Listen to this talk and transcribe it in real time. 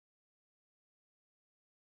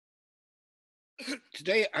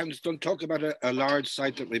Today, I'm just going to talk about a large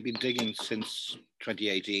site that we've been digging since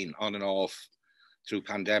 2018, on and off through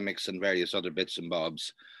pandemics and various other bits and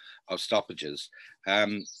bobs of stoppages.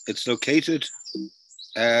 It's located,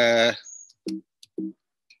 why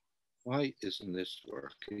isn't this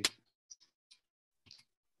working?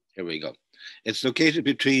 Here we go. It's located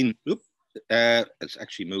between, it's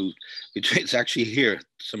actually moved. It's actually here.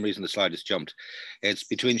 For some reason the slide has jumped. It's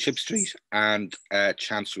between Ship Street and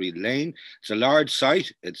Chancery Lane. It's a large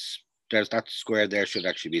site. There's that square there, should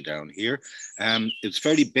actually be down here. It's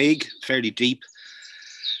fairly big, fairly deep.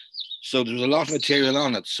 So there's a lot of material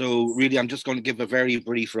on it. So really, I'm just going to give a very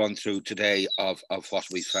brief run through today of what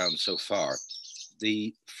we found so far.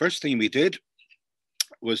 The first thing we did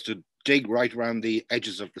was to dig right around the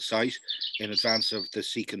edges of the site in advance of the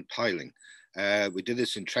secant piling. We did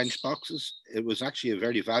this in trench boxes. It was actually a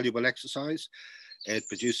very valuable exercise. It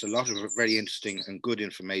produced a lot of very interesting and good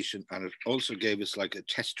information, and it also gave us like a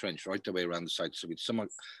test trench right the way around the site, so we had somewhat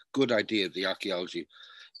good idea of the archaeology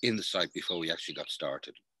in the site before we actually got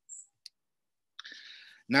started.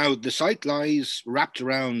 Now, the site lies wrapped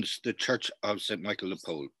around the Church of St. Michael le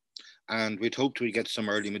Pole, and we'd hoped we'd get some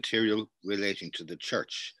early material relating to the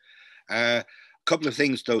church. A couple of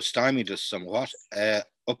things, though, stymied us somewhat.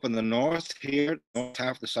 Up in the north here, north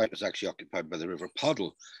half of the site was actually occupied by the River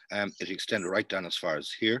Poddle. It extended right down as far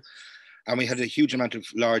as here. And we had a huge amount of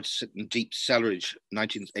large and deep cellarage,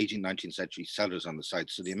 18th, 19th century cellars on the site.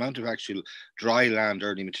 So the amount of actual dry land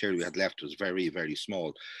early material we had left was very, very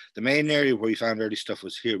small. The main area where we found early stuff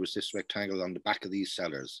was here, was this rectangle on the back of these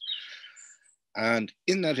cellars. And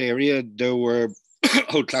in that area, there were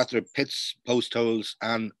whole cluster of pits, post holes,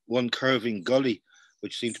 and one curving gully,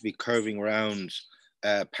 which seemed to be curving around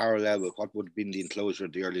parallel with what would have been the enclosure,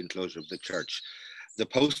 the early enclosure of the church. The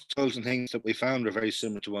post holes and things that we found are very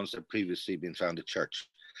similar to ones that previously been found at church.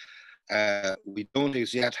 We don't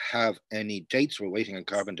as yet have any dates. We're waiting on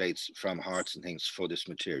carbon dates from hearts and things for this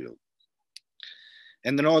material.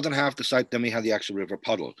 In the northern half of the site, then we have the actual River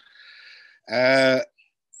Poddle. This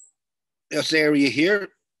area here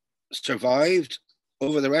survived.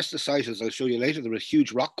 Over the rest of the site, as I'll show you later, there were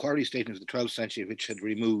huge rock quarries dating to the 12th century, which had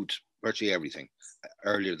removed virtually everything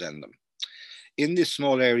earlier than them. In this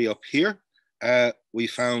small area up here, we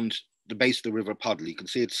found the base of the River Poddle. You can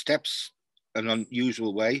see it steps an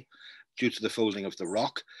unusual way due to the folding of the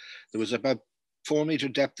rock. There was about 4-meter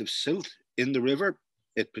depth of silt in the river.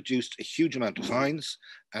 It produced a huge amount of finds.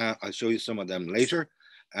 I'll show you some of them later.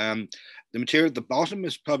 The material at the bottom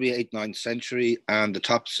is probably 8th, 9th century, and the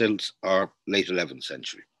top silts are late 11th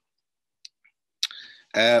century.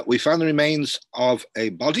 We found the remains of a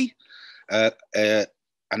body, an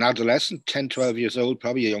adolescent, 10, 12 years old,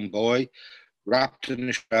 probably a young boy, wrapped in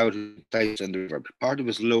a shroud in the river. Part of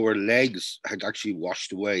his lower legs had actually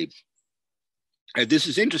washed away. This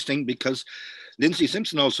is interesting because Lindsay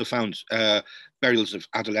Simpson also found burials of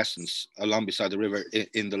adolescents along beside the river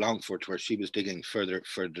in the Longford, where she was digging further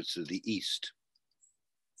to the east.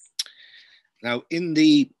 Now, in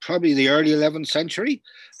probably the early 11th century,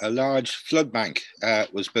 a large flood bank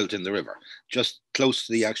was built in the river, just close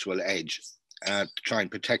to the actual edge to try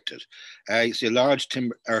and protect it. You see a large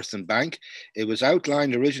timber earthen bank. It was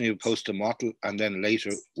outlined originally with post and wattle, and then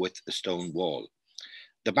later with a stone wall.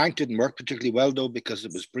 The bank didn't work particularly well, though, because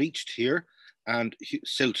it was breached here, and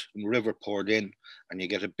silt and river poured in, and you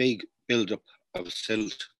get a big buildup of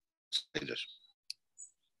silt inside it.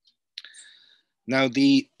 Now,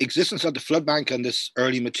 the existence of the flood bank and this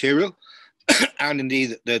early material, and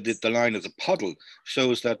indeed the line of the puddle,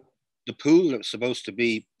 shows that the pool that was supposed to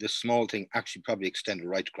be this small thing actually probably extended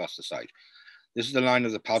right across the site. This is the line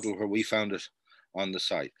of the puddle where we found it on the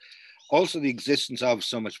site. Also, the existence of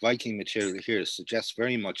so much Viking material here suggests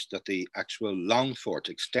very much that the actual Longfort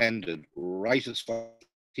extended right as far as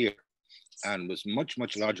here and was much,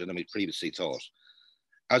 much larger than we previously thought.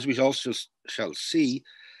 As we also shall see,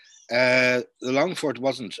 the Longfort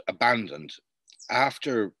wasn't abandoned.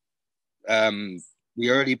 After the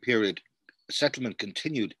early period, settlement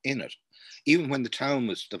continued in it. Even when the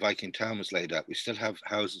Viking town was laid out, we still have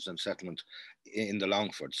houses and settlement in the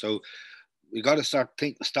Longford. So we got to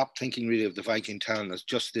stop thinking really of the Viking town as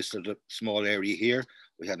just this little small area here.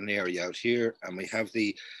 We had an area out here, and we have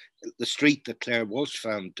the street that Claire Walsh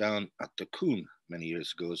found down at the Coombe many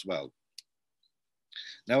years ago as well.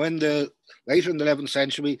 Now, later in the 11th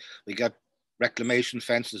century, we got reclamation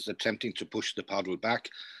fences attempting to push the puddle back,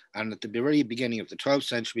 and at the very beginning of the 12th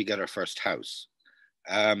century, we get our first house,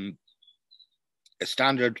 a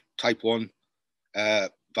standard Type 1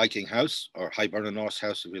 Viking house, or Hiberno Norse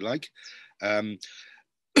house, if you like.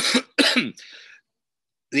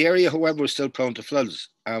 The area, however, was still prone to floods,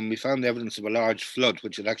 and we found evidence of a large flood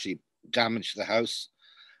which had actually damaged the house,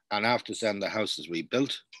 and after then the house was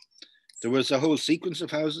rebuilt. There was a whole sequence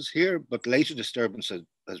of houses here, but later disturbance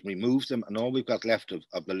has removed them, and all we've got left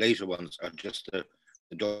of the later ones are just the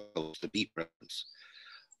doors, the beat roads.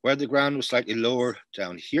 Where the ground was slightly lower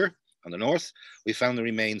down here on the north, we found the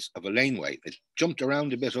remains of a laneway. It jumped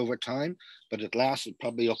around a bit over time, but it lasted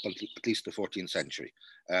probably up until at least the 14th century.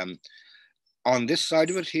 On this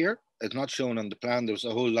side of it here, it's not shown on the plan, there was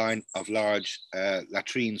a whole line of large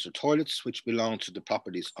latrines or toilets which belonged to the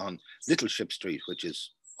properties on Little Ship Street, which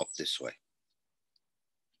is up this way.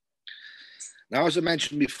 Now, as I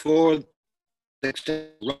mentioned before, the extent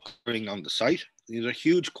of rock quarrying on the site. These are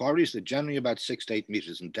huge quarries. They're generally about 6 to 8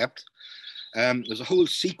 meters in depth. There's a whole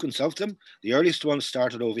sequence of them. The earliest ones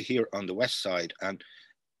started over here on the west side, and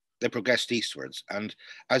they progressed eastwards. And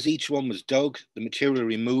as each one was dug, the material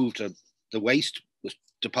removed, the waste was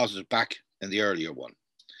deposited back in the earlier one.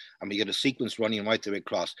 And we get a sequence running right the way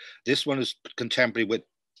across. This one is contemporary with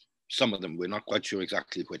some of them. We're not quite sure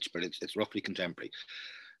exactly which, but it's roughly contemporary.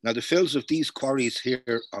 Now, the fills of these quarries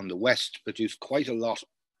here on the west produced quite a lot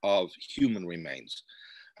of human remains.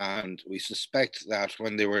 And we suspect that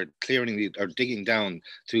when they were clearing or digging down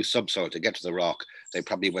through subsoil to get to the rock, they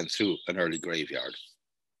probably went through an early graveyard.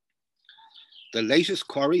 The latest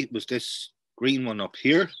quarry was this green one up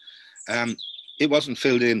here. It wasn't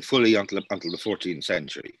filled in fully until the 14th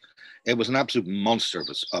century. It was an absolute monster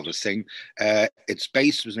of a thing. Its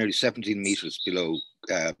base was nearly 17 meters below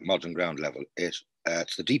modern ground level.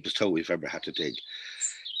 It's the deepest hole we've ever had to dig.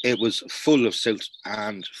 It was full of silt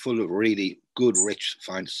and full of really good, rich,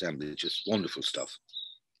 fine assemblages, wonderful stuff.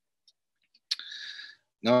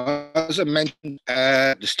 Now, as I mentioned,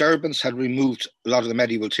 disturbance had removed a lot of the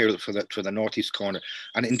medieval material for the northeast corner,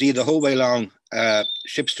 and indeed the whole way along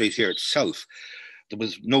Ship Street here itself, there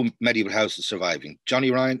was no medieval houses surviving. Johnny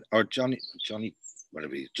found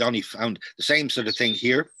the same sort of thing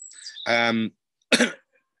here.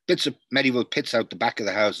 Bits of medieval pits out the back of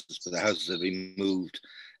the houses, but the houses have removed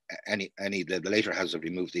the later houses have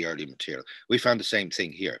removed the early material. We found the same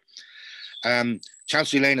thing here.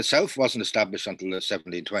 Chancery Lane itself wasn't established until the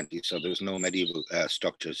 1720s, so there was no medieval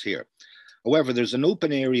structures here. However, there's an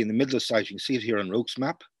open area in the middle of the site. You can see it here on Roke's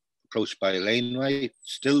map, approached by a laneway,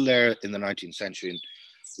 still there in the 19th century. And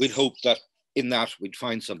we'd hope that in that we'd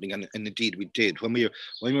find something, and indeed we did. When we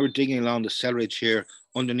were digging along the cellarage here,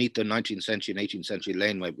 underneath the 19th century and 18th century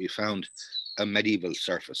laneway, we found a medieval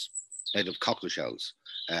surface made of cockle shells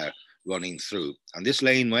running through. And this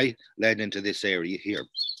laneway led into this area here.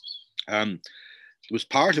 It was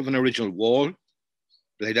part of an original wall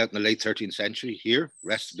laid out in the late 13th century here. The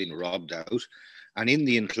rest had been robbed out. And in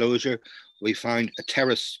the enclosure, we find a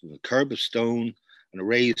terrace with a curb of stone and a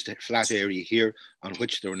raised flat area here on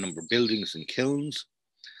which there were a number of buildings and kilns.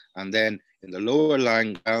 And then in the lower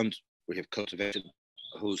lying ground, we have cultivated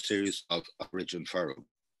a whole series of ridge and furrow.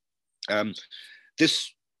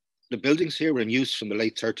 The buildings here were in use from the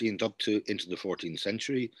late 13th up to into the 14th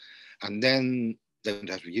century. And then they went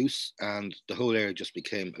out of use and the whole area just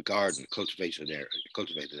became a garden, cultivated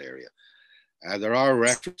area. There are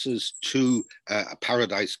references to a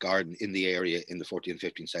paradise garden in the area in the 14th,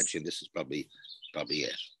 15th century, and this is probably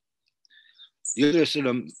it. The other sort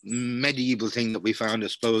of medieval thing that we found, I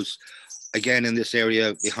suppose, again in this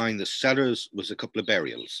area behind the cellars, was a couple of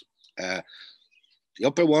burials. The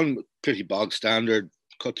upper one, pretty bog standard,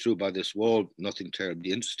 cut through by this wall, nothing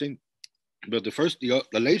terribly interesting. But the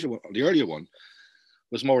later one, the earlier one,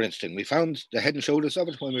 was more interesting. We found the head and shoulders of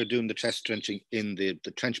it when we were doing the chest trenching in the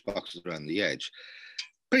trench boxes around the edge.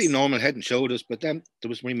 Pretty normal head and shoulders, but then there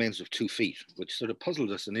was remains of 2 feet, which sort of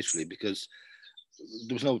puzzled us initially because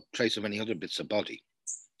there was no trace of any other bits of body.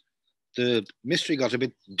 The mystery got a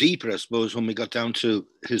bit deeper, I suppose, when we got down to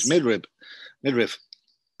his midriff.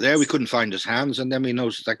 There we couldn't find his hands, and then we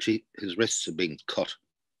noticed actually his wrists had been cut.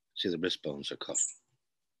 See, the wrist bones are cut.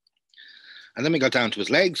 And then we got down to his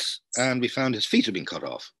legs and we found his feet had been cut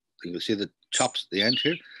off. You can see the chops at the end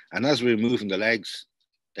here. And as we were moving the legs,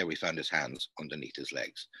 there we found his hands underneath his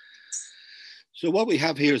legs. So what we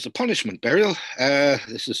have here is a punishment burial.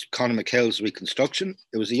 This is Conor McHale's reconstruction.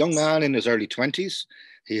 It was a young man in his early 20s.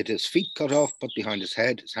 He had his feet cut off, put behind his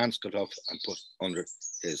head, his hands cut off and put under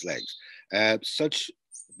his legs. Such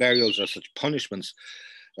burials or such punishments,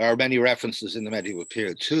 there are many references in the medieval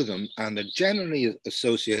period to them, and they're generally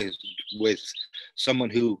associated with someone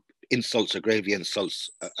who insults or gravely insults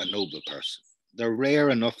a noble person. They're rare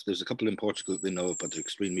enough. There's a couple in Portugal we know of, but they're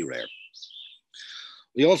extremely rare.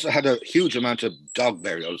 We also had a huge amount of dog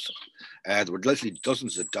burials. There were literally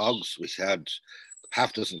dozens of dogs. We had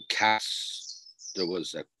half a dozen cats, there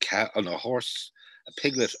was a cow and a horse, a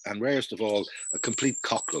piglet, and rarest of all, a complete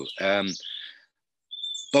cockerel.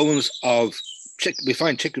 Bones of chicken, we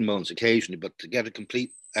find chicken bones occasionally, but to get a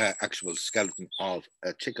complete actual skeleton of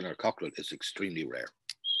a chicken or cockerel is extremely rare.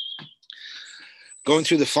 Going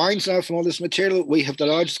through the finds now from all this material, we have the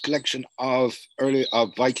largest collection of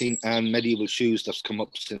Viking and medieval shoes that's come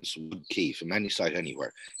up since Wood Quay from any site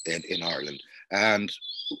anywhere in Ireland, and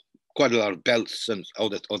quite a lot of belts and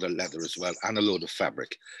other leather as well, and a load of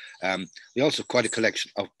fabric. We also have quite a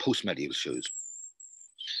collection of post-medieval shoes,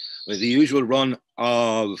 with the usual run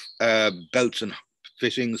of belts and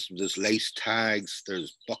fittings. There's lace tags,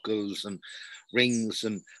 there's buckles and rings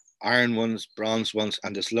and iron ones, bronze ones,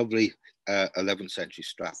 and this lovely 11th century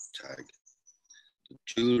strap tag.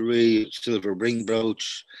 Jewelry, silver ring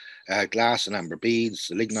brooch, glass and amber beads,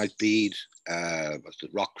 a lignite bead, the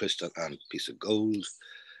rock crystal and piece of gold.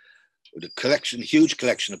 With a huge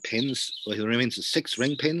collection of pins. Well, there remains of 6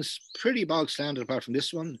 ring pins, pretty bog standard apart from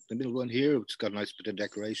this one, the middle one here, which has got a nice bit of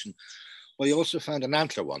decoration. Well, you also found an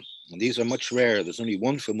antler one, and these are much rarer. There's only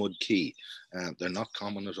one for Wood Quay. They're not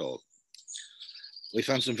common at all. We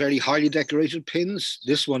found some very highly decorated pins.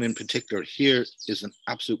 This one in particular here is an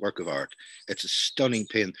absolute work of art. It's a stunning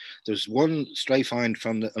pin. There's one stray find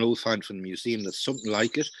an old find from the museum that's something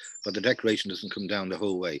like it, but the decoration doesn't come down the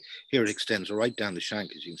whole way. Here it extends right down the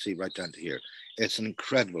shank, as you can see, right down to here. It's an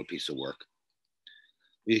incredible piece of work.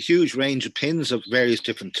 We have a huge range of pins of various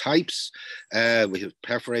different types. We have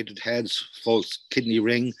perforated heads, false kidney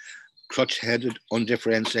ring, crutch-headed,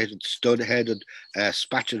 undifferentiated, stud-headed,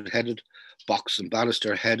 spatchet-headed, box and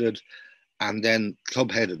baluster headed, and then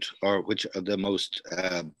club headed, or which are the most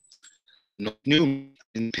new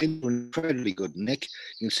pins were incredibly good nick.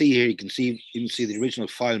 You can see here, you can see the original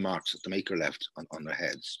file marks that the maker left on their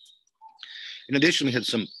heads. In addition, we had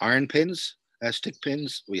some iron pins, stick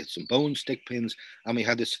pins, we had some bone stick pins, and we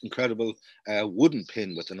had this incredible wooden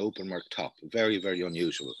pin with an open work top, very, very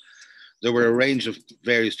unusual. There were a range of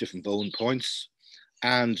various different bone points,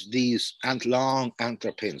 and these long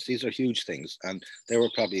antler pins. These are huge things, and they were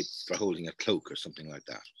probably for holding a cloak or something like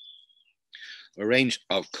that. A range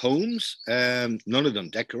of combs, none of them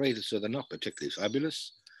decorated, so they're not particularly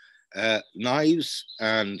fabulous. Knives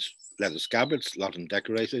and leather scabbards, a lot of them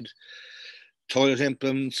decorated. Toilet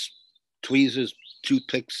implements, tweezers,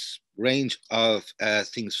 toothpicks, range of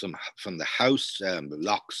things from the house,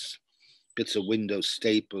 locks, bits of windows,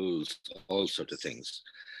 staples, all sorts of things.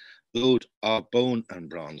 Load of bone and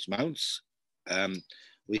bronze mounts.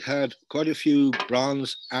 We had quite a few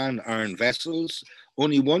bronze and iron vessels,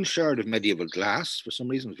 only one shard of medieval glass, for some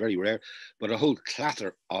reason, it's very rare, but a whole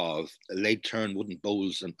clatter of late turn wooden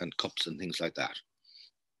bowls and cups and things like that.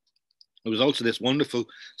 There was also this wonderful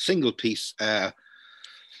single piece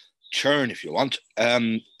churn, if you want.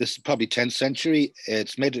 This is probably 10th century.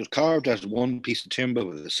 It's carved out of one piece of timber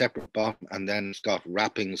with a separate bottom, and then it's got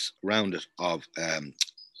wrappings around it of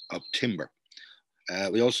timber.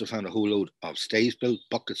 We also found a whole load of staves built,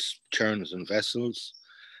 buckets, churns and vessels.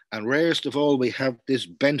 And rarest of all, we have this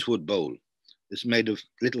bentwood bowl. It's made of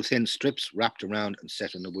little thin strips wrapped around and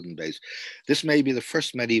set in a wooden base. This may be the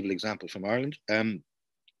first medieval example from Ireland.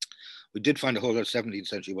 We did find a whole lot of 17th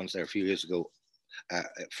century ones there a few years ago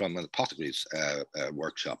from an apothecary's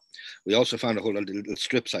workshop. We also found a whole lot of little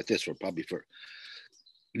strips like this were probably for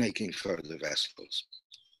making further vessels.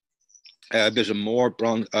 A bit of more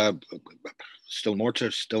bronze, stone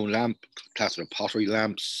mortar, stone lamp, clatter of pottery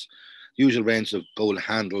lamps, usual range of bowl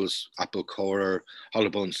handles, apple corer, hollow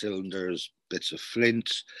bone cylinders, bits of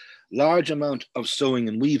flint, large amount of sewing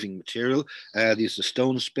and weaving material. These are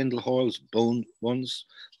stone spindle whorls, bone ones,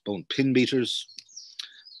 bone pin beaters,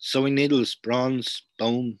 sewing needles, bronze,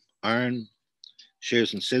 bone, iron,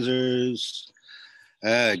 shears and scissors,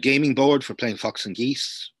 gaming board for playing fox and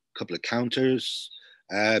geese, a couple of counters,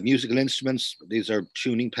 musical instruments. These are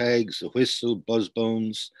tuning pegs, a whistle, buzz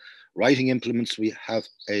bones. Writing implements, we have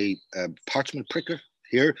a parchment pricker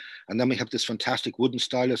here, and then we have this fantastic wooden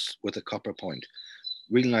stylus with a copper point.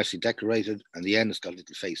 Really nicely decorated, and the end has got a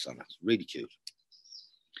little face on it. Really cute.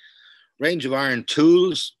 Range of iron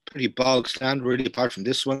tools, pretty bog standard, really, apart from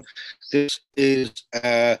this one. This is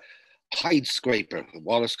a hide scraper.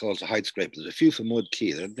 Wallace calls a hide scraper. There's a few from Wood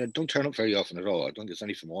Quay. They don't turn up very often at all. I don't think there's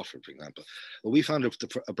any from Waterford, for example. But we found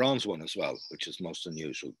a bronze one as well, which is most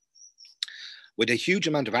unusual. With a huge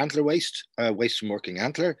amount of antler waste, waste from working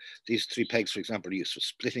antler. These 3 pegs, for example, are used for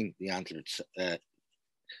splitting the antler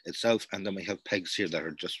itself, and then we have pegs here that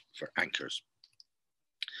are just for anchors.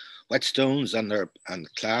 Whetstones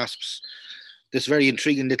and clasps. This very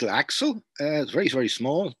intriguing little axle. It's very, very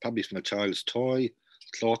small, probably from a child's toy.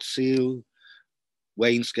 Cloth seal,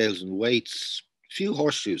 weighing scales and weights, few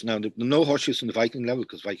horseshoes. Now, there no horseshoes from the Viking level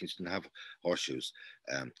because Vikings didn't have horseshoes,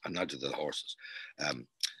 and neither did the horses.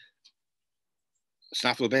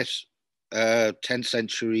 Snaffle bit, 10th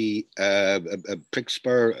century a prick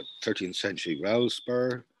spur, 13th century rowel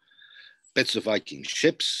spur, bits of Viking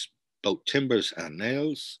ships, both timbers and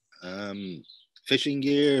nails, fishing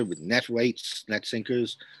gear with net weights, net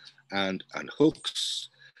sinkers, and hooks.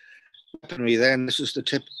 Weaponry then, this is the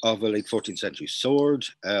tip of a late 14th century sword,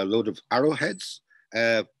 a load of arrowheads,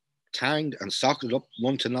 tanged and socketed up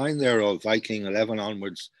 1 to 9. They're all Viking, 11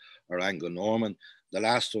 onwards or Anglo-Norman. The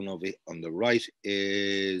last one on the right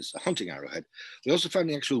is a hunting arrowhead. We also found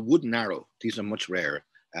the actual wooden arrow. These are much rarer.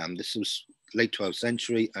 This was late 12th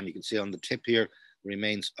century, and you can see on the tip here the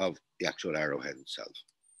remains of the actual arrowhead itself.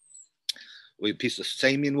 We have a piece of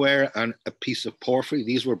Samian ware and a piece of porphyry.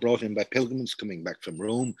 These were brought in by pilgrims coming back from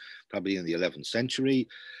Rome, probably in the 11th century.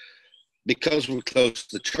 Because we're close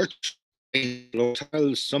to the church,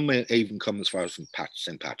 some may even come as far as from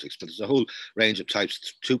St. Patrick's, but there's a whole range of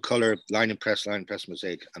types: two-colour, line impress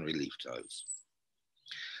mosaic, and relief tiles.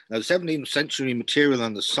 Now, the 17th century material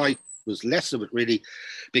on the site was less of it really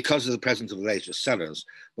because of the presence of the later cellars,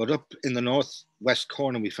 but up in the northwest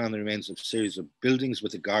corner we found the remains of a series of buildings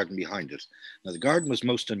with a garden behind it. Now, the garden was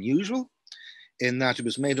most unusual in that it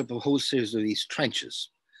was made up of a whole series of these trenches,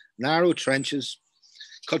 narrow trenches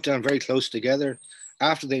cut down very close together.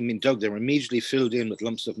 After they'd been dug, they were immediately filled in with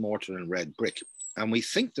lumps of mortar and red brick. And we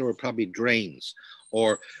think there were probably drains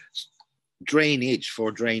or drainage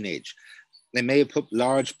for drainage. They may have put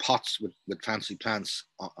large pots with fancy plants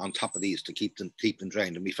on top of these to keep them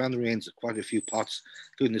drained. And we found the remains of quite a few pots,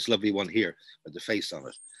 including this lovely one here with the face on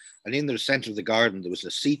it. And in the center of the garden, there was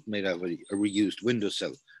a seat made out of a reused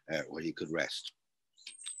windowsill where you could rest.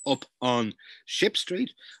 Up on Ship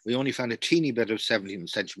Street, we only found a teeny bit of 17th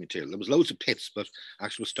century material. There was loads of pits, but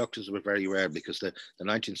actual structures were very rare because the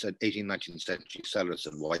 18th, 19th century settlers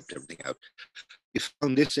had wiped everything out. We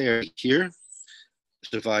found this area here,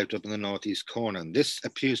 survived up in the northeast corner, and this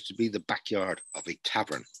appears to be the backyard of a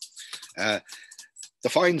tavern. The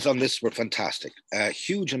finds on this were fantastic. A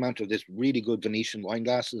huge amount of this really good Venetian wine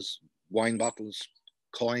glasses, wine bottles,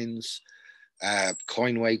 coins,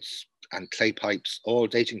 coin weights, and clay pipes, all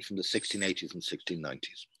dating from the 1680s and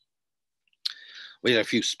 1690s. We had a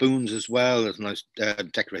few spoons as well. There's a nice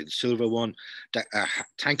decorated silver one, a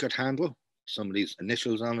tankard handle, somebody's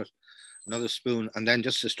initials on it, another spoon, and then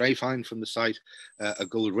just a stray find from the site, a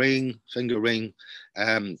gold ring, finger ring,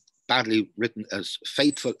 badly written as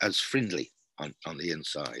faithful as friendly on the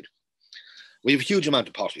inside. We have a huge amount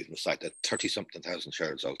of pottery from the site, that 30-something thousand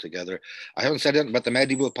shards altogether. I haven't said anything about the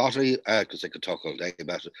medieval pottery because I could talk all day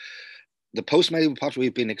about it. The post-medieval pottery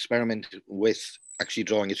we've been experimenting with actually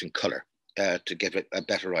drawing it in colour to give it a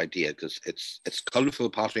better idea, because it's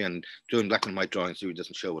colourful pottery, and doing black and white drawings really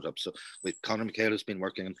doesn't show it up. So with Conor McHale has been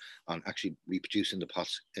working on actually reproducing the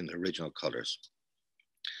pots in the original colours.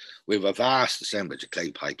 We have a vast assemblage of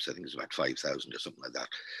clay pipes. I think it's about 5,000 or something like that.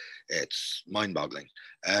 It's mind-boggling.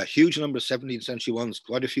 A huge number of 17th century ones,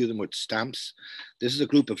 quite a few of them with stamps. This is a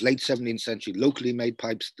group of late 17th century locally made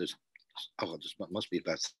pipes. There must be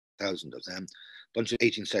about 1,000 of them. A bunch of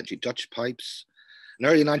 18th century Dutch pipes. An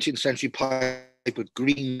early 19th century pipe with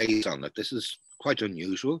green base on it. This is quite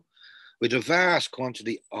unusual. With a vast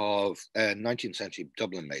quantity of 19th century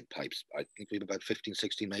Dublin made pipes. I think we have about 15,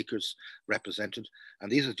 16 makers represented.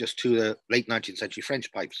 And these are just two late 19th century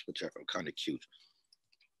French pipes, which are kind of cute.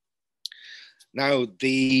 Now,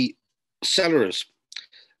 the cellars.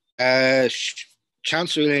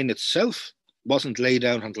 Chancery Lane itself wasn't laid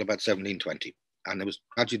down until about 1720. And it was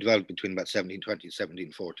gradually developed between about 1720 and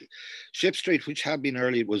 1740. Ship Street, which had been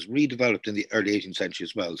earlier, was redeveloped in the early 18th century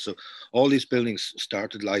as well. So all these buildings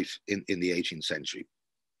started life in the 18th century.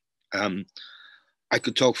 I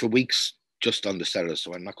could talk for weeks just on the cellars,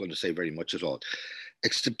 so I'm not going to say very much at all,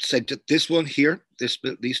 except to say that this one here,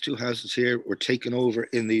 these two houses here were taken over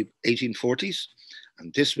in the 1840s,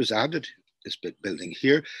 and this was added. This building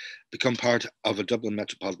here become part of a Dublin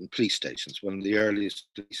Metropolitan Police Station. It's one of the earliest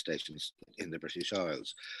police stations in the British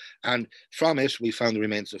Isles. And from it, we found the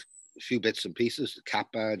remains of a few bits and pieces, the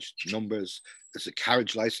cap badge, numbers, there's a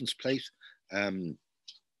carriage license plate, and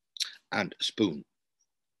a spoon.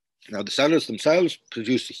 Now, the cellars themselves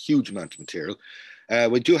produced a huge amount of material.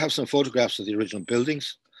 We do have some photographs of the original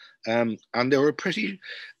buildings, and they were pretty,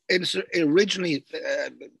 originally,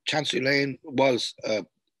 Chancery Lane was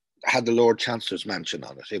had the Lord Chancellor's mansion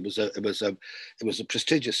on it. It was a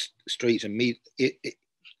prestigious street and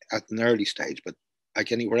at an early stage, but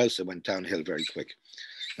like anywhere else, it went downhill very quick.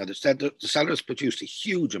 Now, the cellars produced a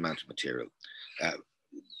huge amount of material.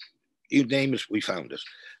 You name it, we found it.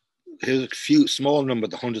 here's a few small number,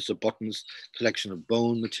 the hundreds of buttons, collection of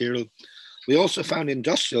bone material. We also found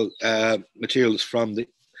industrial materials from the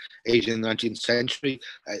 18th and 19th century.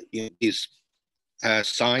 These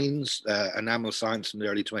signs, enamel signs from the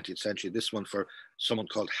early 20th century. This one for someone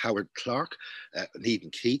called Howard Clark, an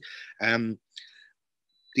Eden Key.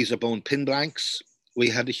 These are bone pin blanks. We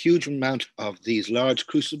had a huge amount of these large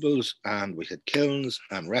crucibles, and we had kilns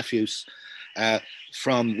and refuse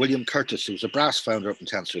from William Curtis, who was a brass founder up in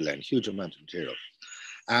Chancery Lane, huge amount of material.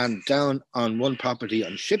 And down on one property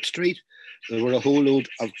on Ship Street, there were a whole load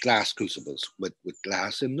of glass crucibles with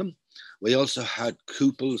glass in them. We also had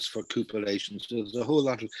cupels for cupellation, so there's a whole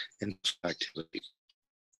lot of activity.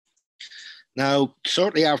 Now,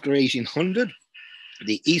 shortly after 1800,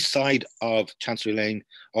 the east side of Chancery Lane,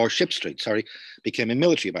 or Ship Street, sorry, became a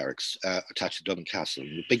military barracks attached to Dublin Castle,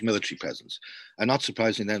 with big military presence. And not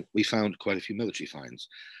surprisingly, then we found quite a few military finds.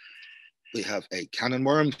 We have a cannon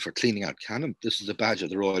worm for cleaning out cannon. This is a badge of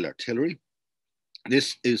the Royal Artillery.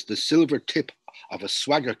 This is the silver tip of a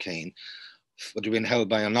swagger cane that had been held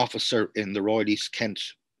by an officer in the Royal East Kent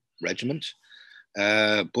Regiment.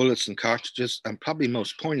 Bullets and cartridges, and probably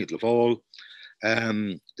most poignant of all,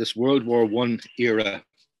 this World War I era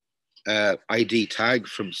ID tag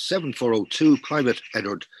from 7402, Private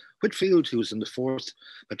Edward Whitfield, who was in the 4th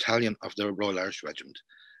Battalion of the Royal Irish Regiment.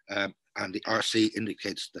 And the RC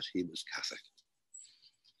indicates that he was Catholic.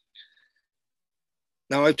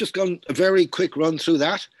 Now, I've just gone a very quick run through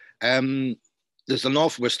that. There's an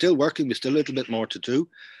awful, we're still working, there's still a little bit more to do,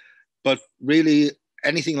 but really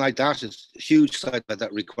anything like that is a huge site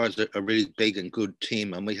that requires a really big and good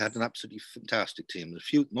team. And we had an absolutely fantastic team.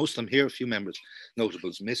 Most of them here, a few members,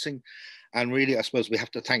 notables missing. And really, I suppose we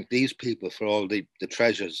have to thank these people for all the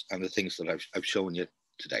treasures and the things that I've shown you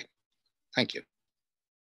today. Thank you.